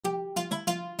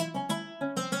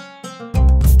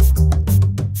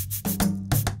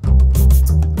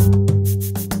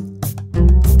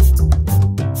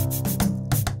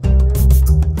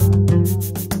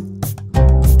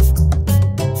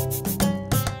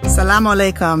Salaam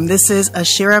Alaikum. This is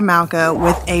Ashira Malka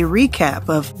with a recap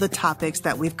of the topics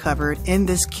that we've covered in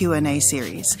this Q&A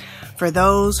series. For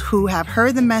those who have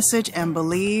heard the message and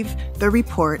believe the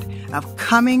report of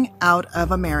coming out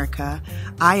of America,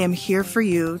 I am here for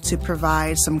you to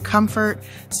provide some comfort,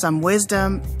 some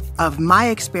wisdom of my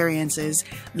experiences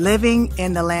living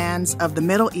in the lands of the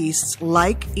Middle East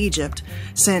like Egypt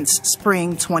since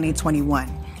spring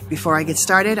 2021. Before I get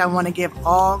started, I want to give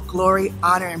all glory,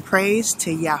 honor, and praise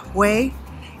to Yahweh,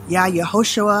 Yah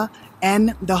Yehoshua,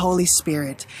 and the Holy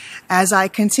Spirit. As I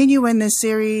continue in this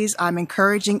series, I'm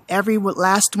encouraging every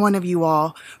last one of you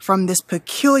all from this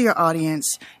peculiar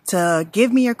audience to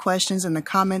give me your questions in the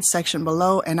comments section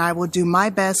below, and I will do my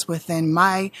best within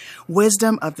my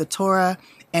wisdom of the Torah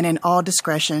and in all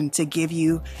discretion to give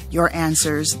you your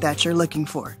answers that you're looking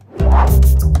for.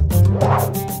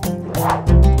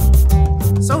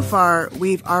 So far,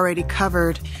 we've already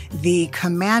covered the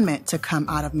commandment to come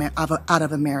out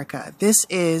of America. This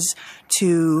is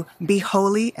to be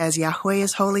holy as Yahweh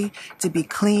is holy, to be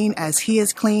clean as He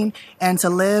is clean, and to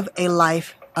live a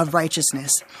life of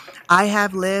righteousness. I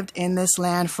have lived in this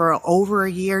land for over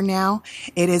a year now.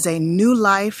 It is a new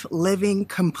life living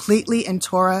completely in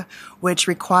Torah, which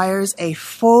requires a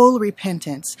full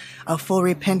repentance of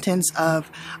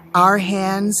our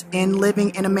hands in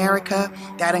living in America.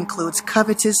 That includes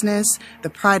covetousness, the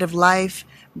pride of life,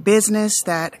 business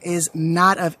that is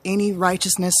not of any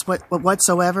righteousness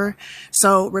whatsoever.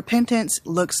 So repentance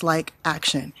looks like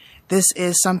action. This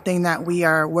is something that we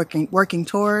are working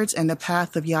towards in the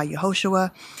path of Yah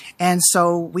Yehoshua. And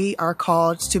so we are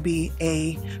called to be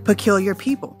a peculiar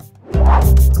people.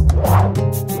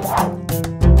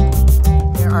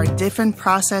 There are different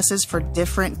processes for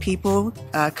different people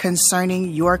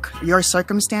concerning your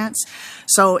circumstance.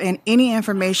 So in any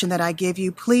information that I give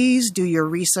you, please do your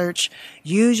research,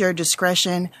 use your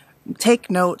discretion,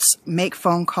 take notes, make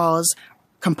phone calls,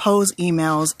 compose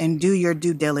emails, and do your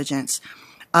due diligence.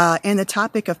 In the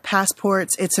topic of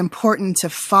passports, it's important to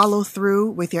follow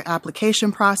through with your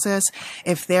application process.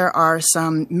 If there are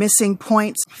some missing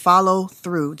points, follow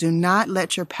through. Do not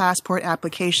let your passport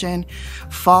application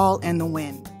fall in the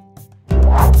wind.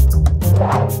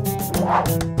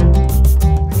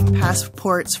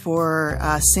 Passports for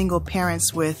single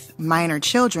parents with minor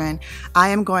children, I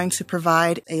am going to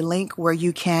provide a link where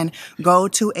you can go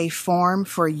to a form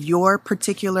for your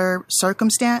particular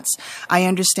circumstance. I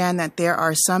understand that there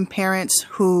are some parents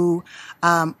who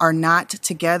are not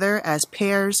together as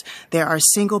pairs. There are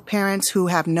single parents who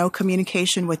have no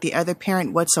communication with the other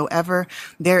parent whatsoever.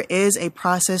 There is a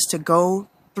process to go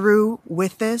through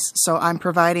with this, so I'm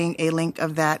providing a link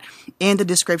of that in the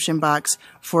description box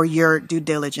for your due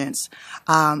diligence.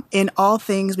 In all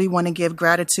things, we want to give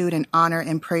gratitude and honor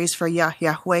and praise for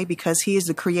Yahweh because He is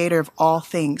the creator of all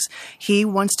things. He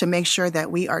wants to make sure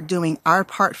that we are doing our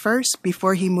part first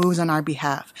before He moves on our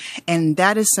behalf, and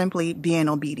that is simply being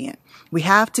obedient. We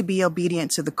have to be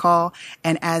obedient to the call,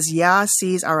 and as Yah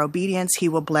sees our obedience, He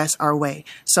will bless our way.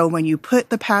 So when you put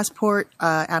the passport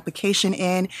application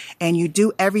in and you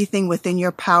do everything within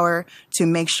your power to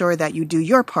make sure that you do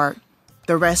your part,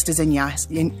 the rest is in Yah's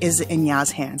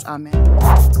hands. Amen.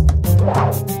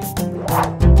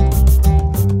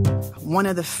 One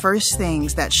of the first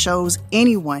things that shows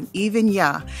anyone, even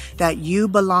Yah, that you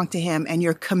belong to Him and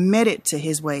you're committed to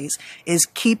His ways is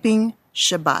keeping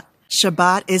Shabbat.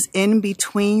 Shabbat is in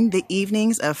between the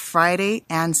evenings of Friday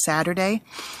and Saturday.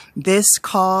 This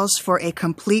calls for a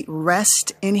complete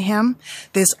rest in Him.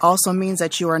 This also means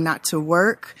that you are not to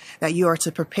work, that you are to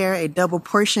prepare a double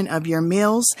portion of your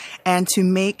meals, and to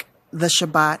make the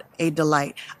Shabbat a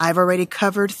delight. I've already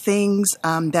covered things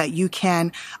that you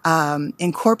can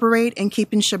incorporate in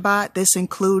keeping Shabbat. This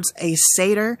includes a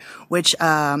Seder, which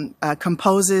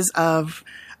composes of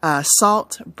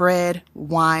salt, bread,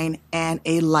 wine, and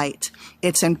a light.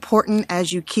 It's important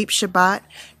as you keep Shabbat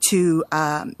to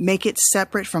make it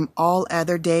separate from all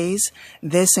other days.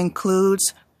 This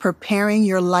includes preparing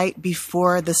your light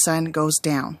before the sun goes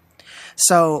down.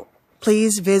 So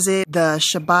please visit the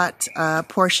Shabbat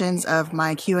portions of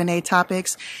my Q&A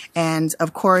topics. And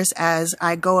of course, as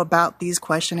I go about these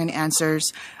question and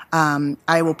answers,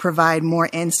 I will provide more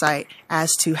insight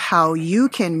as to how you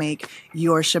can make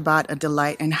your Shabbat a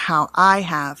delight and how I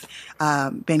have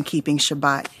been keeping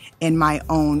Shabbat in my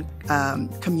own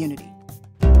community.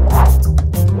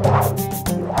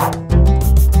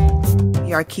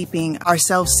 We are keeping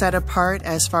ourselves set apart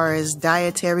as far as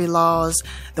dietary laws,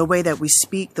 the way that we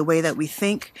speak, the way that we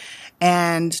think.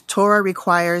 And Torah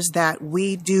requires that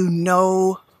we do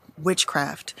no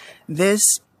witchcraft. This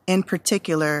in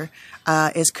particular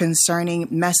is concerning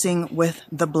messing with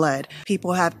the blood.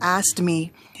 People have asked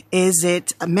me Is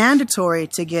it mandatory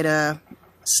to get a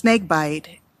snake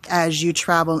bite as you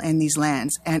travel in these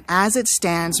lands? And as it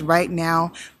stands right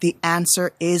now, the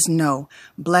answer is no.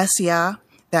 Bless Yah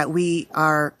that we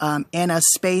are in a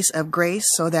space of grace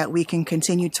so that we can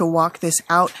continue to walk this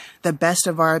out the best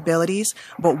of our abilities.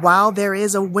 But while there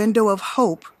is a window of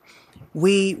hope,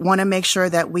 we want to make sure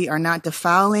that we are not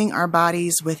defiling our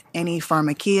bodies with any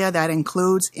pharmakia. That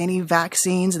includes any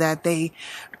vaccines that they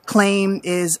claim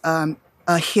is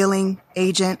a healing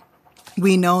agent.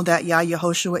 We know that Yah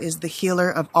Yehoshua is the healer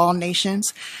of all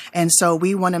nations. And so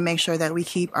we want to make sure that we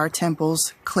keep our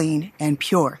temples clean and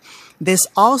pure. This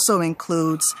also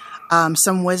includes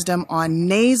some wisdom on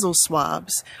nasal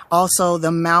swabs, also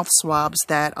the mouth swabs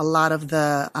that a lot of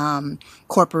the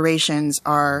corporations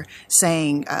are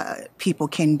saying people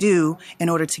can do in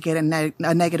order to get a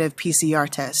negative PCR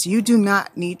test. You do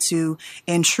not need to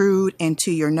intrude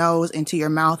into your nose, into your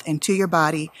mouth, into your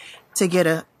body to get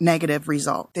a negative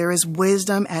result. There is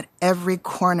wisdom at every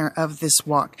corner of this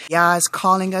walk. Yah is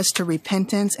calling us to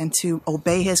repentance and to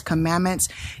obey his commandments.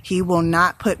 He will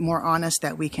not put more on us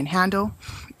that we can handle,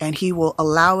 and he will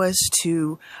allow us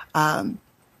to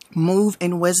move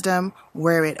in wisdom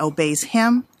where it obeys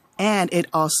him and it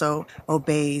also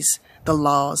obeys the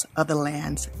laws of the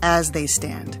lands as they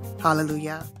stand.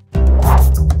 Hallelujah.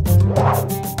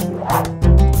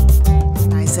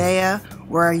 Isaiah,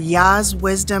 where Yah's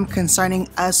wisdom concerning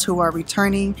us who are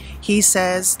returning, he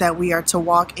says that we are to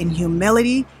walk in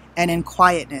humility and in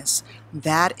quietness.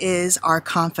 That is our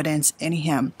confidence in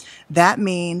him. That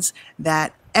means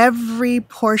that every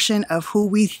portion of who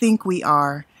we think we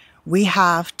are, we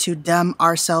have to dumb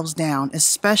ourselves down,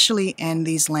 especially in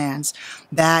these lands.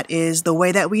 That is the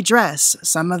way that we dress,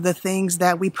 some of the things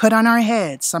that we put on our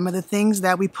heads, some of the things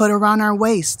that we put around our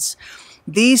waists.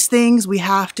 These things we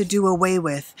have to do away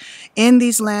with. In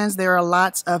these lands, there are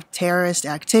lots of terrorist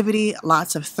activity,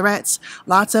 lots of threats,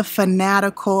 lots of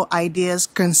fanatical ideas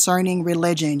concerning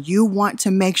religion. You want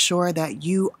to make sure that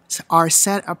you are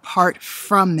set apart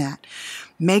from that.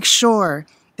 Make sure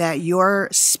that your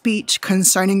speech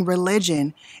concerning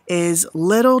religion is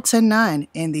little to none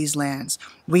in these lands.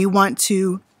 We want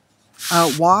to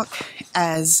walk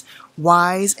as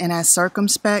wise and as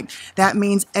circumspect. That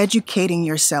means educating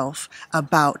yourself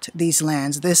about these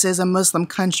lands. This is a Muslim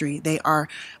country. They are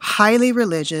highly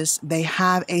religious. They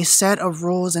have a set of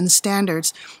rules and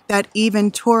standards that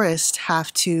even tourists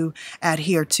have to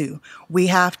adhere to. We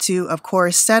have to, of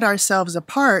course, set ourselves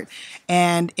apart.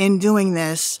 And in doing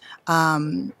this,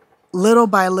 little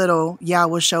by little, Yah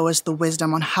will show us the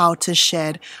wisdom on how to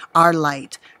shed our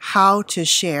light, how to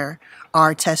share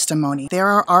our testimony. There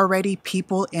are already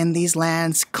people in these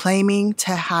lands claiming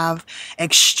to have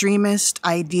extremist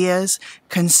ideas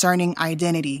concerning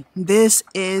identity. This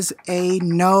is a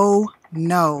no.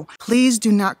 Please do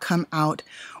not come out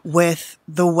with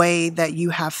the way that you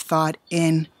have thought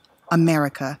in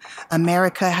America.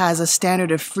 America has a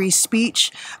standard of free speech,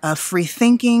 of free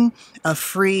thinking, of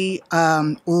free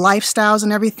lifestyles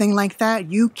and everything like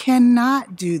that. You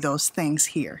cannot do those things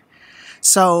here.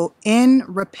 So in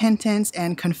repentance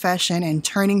and confession and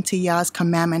turning to Yah's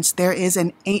commandments, there is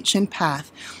an ancient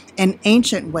path, an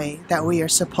ancient way that we are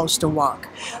supposed to walk.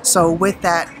 So with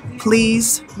that,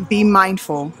 please be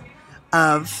mindful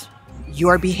of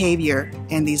your behavior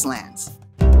in these lands.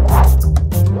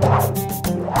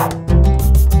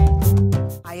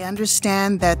 I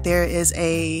understand that there is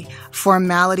a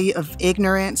formality of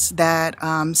ignorance that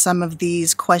some of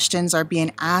these questions are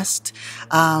being asked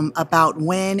about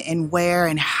when and where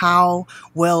and how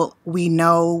will we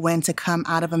know when to come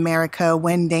out of America,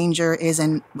 when danger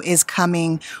is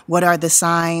coming, what are the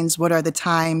signs, what are the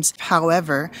times.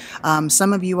 However,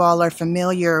 some of you all are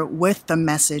familiar with the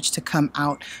message to come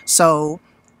out. So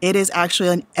it is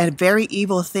actually a very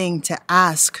evil thing to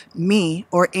ask me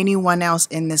or anyone else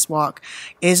in this walk.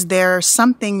 Is there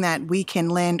something that we can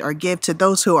lend or give to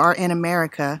those who are in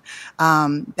America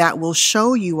that will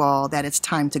show you all that it's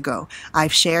time to go?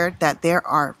 I've shared that there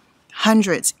are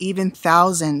hundreds, even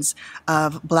thousands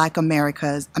of Black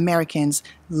Americans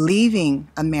leaving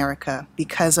America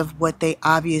because of what they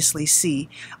obviously see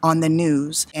on the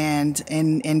news and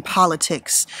in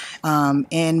politics,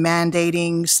 in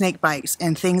mandating snake bites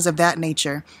and things of that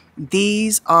nature.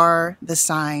 These are the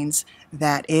signs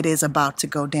that it is about to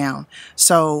go down.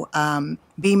 So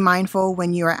be mindful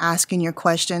when you are asking your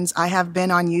questions. I have been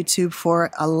on YouTube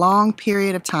for a long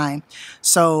period of time,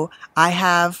 so I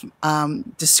have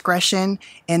discretion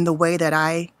in the way that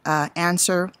I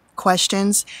answer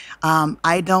questions.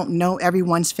 I don't know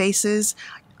everyone's faces.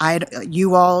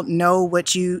 You all know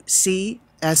what you see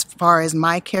as far as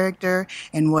my character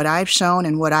and what I've shown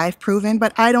and what I've proven,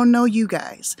 but I don't know you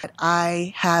guys.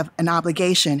 I have an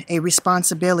obligation, a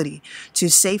responsibility to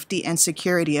safety and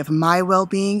security of my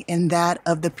well-being and that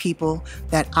of the people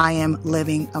that I am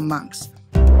living amongst.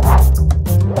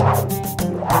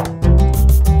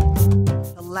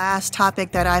 The last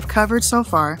topic that I've covered so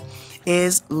far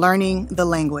is learning the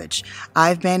language.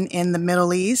 I've been in the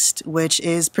Middle East, which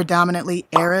is predominantly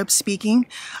Arab speaking,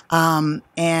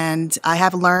 and I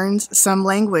have learned some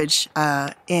language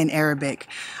in Arabic.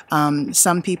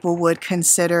 Some people would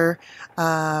consider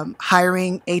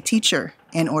hiring a teacher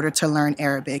in order to learn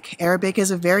Arabic. Arabic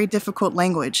is a very difficult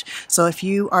language, so if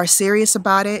you are serious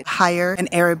about it, hire an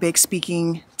Arabic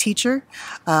speaking teacher,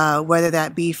 whether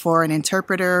that be for an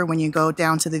interpreter when you go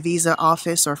down to the visa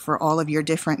office or for all of your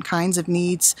different kinds of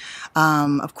needs.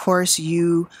 Of course,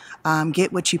 you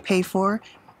get what you pay for.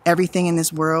 Everything in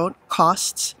this world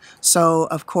costs, so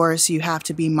of course you have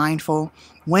to be mindful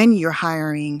when you're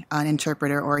hiring an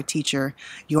interpreter or a teacher,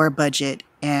 your budget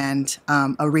and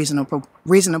a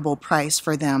reasonable price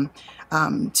for them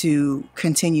to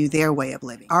continue their way of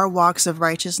living. Our walks of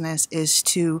righteousness is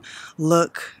to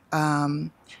look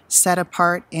set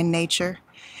apart in nature,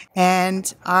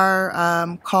 and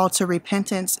our call to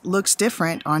repentance looks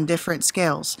different on different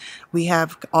scales. We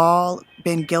have all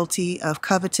been guilty of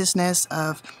covetousness,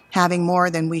 of having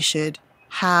more than we should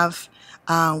have.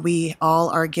 We all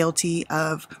are guilty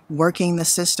of working the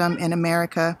system in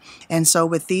America. And so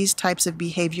with these types of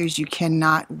behaviors, you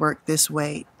cannot work this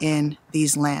way in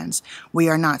these lands. We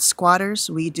are not squatters.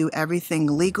 We do everything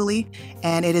legally,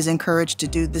 and it is encouraged to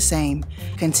do the same.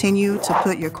 Continue to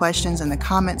put your questions in the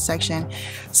comment section.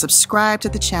 Subscribe to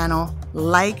the channel,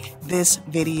 like this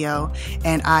video,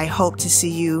 and I hope to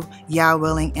see you, Yah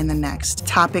willing, in the next.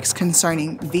 Topics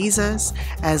concerning visas,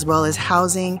 as well as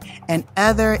housing and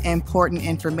other important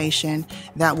information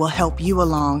that will help you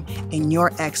along in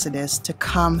your exodus to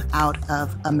come out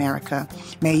of America.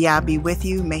 May Yah be with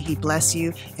you, may He bless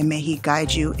you, and may He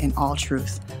guide you in all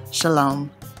truth.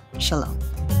 Shalom. Shalom.